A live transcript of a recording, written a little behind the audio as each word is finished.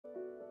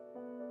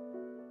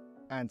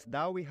And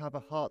now we have a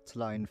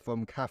heartline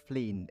from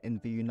Kathleen in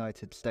the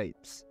United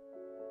States.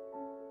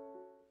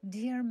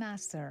 Dear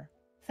Master,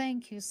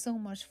 thank you so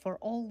much for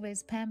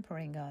always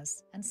pampering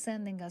us and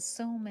sending us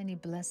so many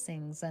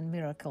blessings and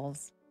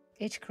miracles.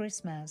 Each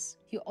Christmas,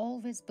 you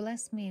always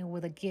bless me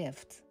with a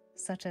gift,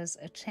 such as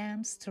a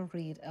chance to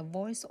read a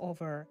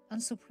voiceover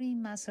on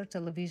Supreme Master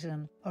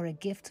Television or a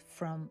gift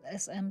from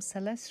SM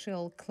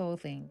Celestial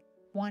Clothing.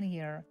 One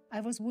year, I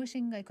was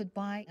wishing I could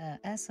buy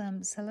a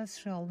SM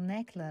Celestial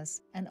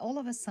necklace, and all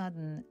of a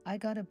sudden, I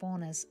got a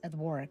bonus at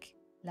work.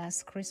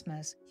 Last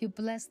Christmas, you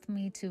blessed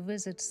me to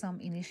visit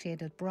some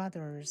initiated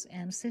brothers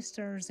and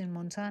sisters in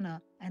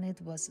Montana, and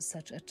it was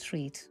such a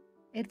treat.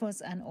 It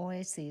was an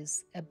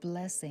oasis, a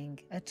blessing,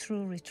 a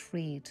true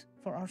retreat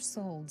for our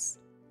souls.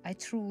 I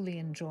truly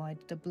enjoyed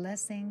the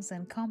blessings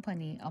and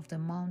company of the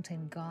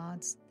mountain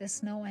gods, the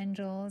snow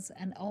angels,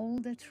 and all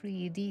the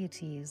tree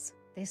deities.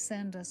 They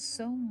sent us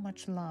so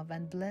much love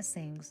and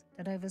blessings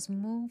that I was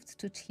moved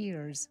to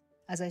tears.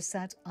 As I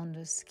sat on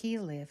the ski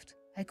lift,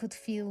 I could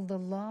feel the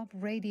love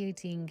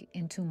radiating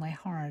into my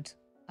heart.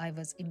 I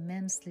was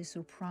immensely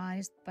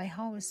surprised by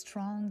how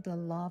strong the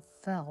love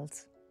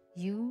felt.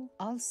 You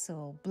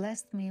also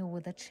blessed me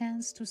with a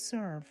chance to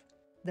serve.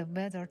 The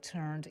weather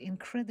turned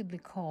incredibly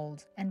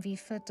cold, and we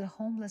fed the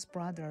homeless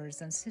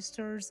brothers and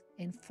sisters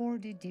in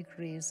 40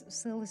 degrees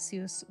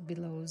Celsius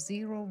below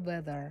zero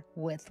weather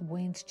with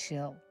wind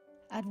chill.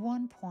 At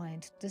one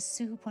point, the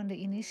soup on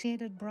the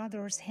initiated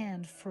brother's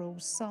hand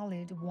froze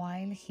solid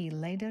while he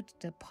ladled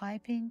the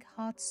piping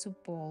hot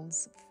soup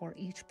bowls for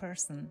each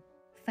person.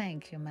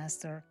 Thank you,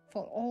 Master,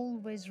 for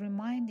always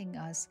reminding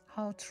us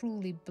how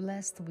truly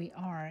blessed we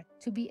are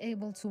to be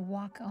able to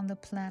walk on the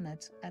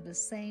planet at the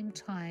same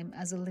time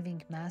as a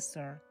living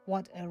Master.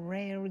 What a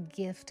rare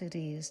gift it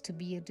is to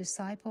be a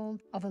disciple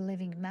of a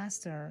living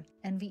Master,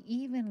 and we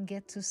even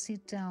get to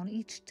sit down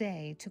each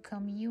day to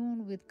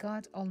commune with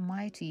God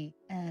Almighty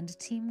and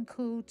Team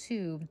Ku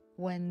too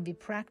when we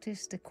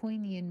practice the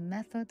Quinian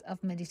method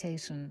of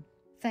meditation.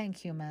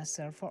 Thank you,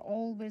 Master, for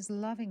always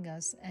loving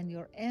us and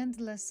your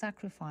endless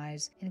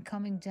sacrifice in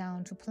coming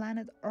down to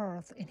planet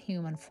Earth in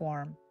human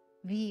form.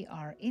 We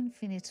are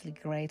infinitely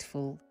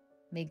grateful.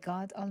 May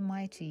God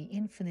Almighty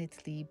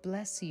infinitely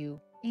bless you,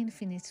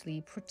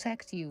 infinitely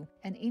protect you,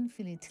 and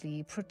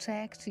infinitely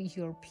protect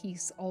your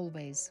peace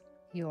always.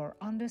 Your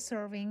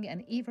undeserving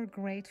and ever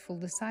grateful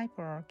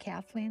disciple,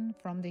 Kathleen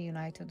from the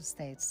United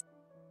States.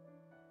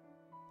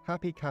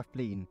 Happy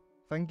Kathleen,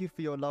 thank you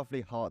for your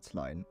lovely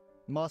heartline.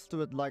 Master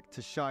would like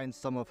to shine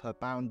some of her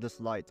boundless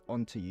light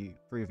onto you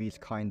through these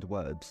kind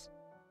words.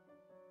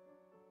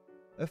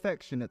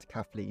 Affectionate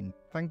Kathleen,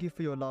 thank you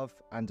for your love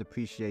and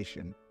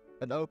appreciation.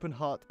 An open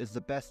heart is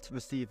the best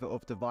receiver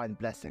of divine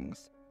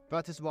blessings.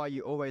 That is why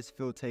you always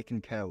feel taken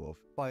care of.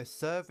 By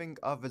serving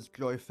others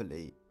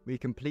joyfully, we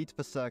complete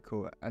the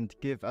circle and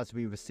give as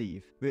we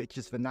receive, which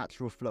is the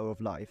natural flow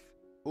of life.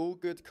 All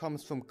good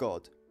comes from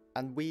God,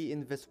 and we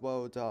in this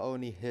world are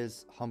only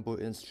His humble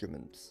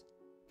instruments.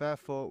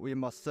 Therefore, we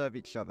must serve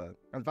each other,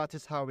 and that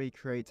is how we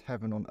create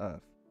heaven on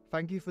earth.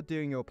 Thank you for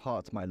doing your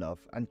part, my love,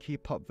 and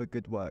keep up the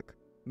good work.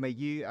 May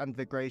you and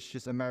the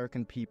gracious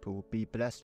American people be blessed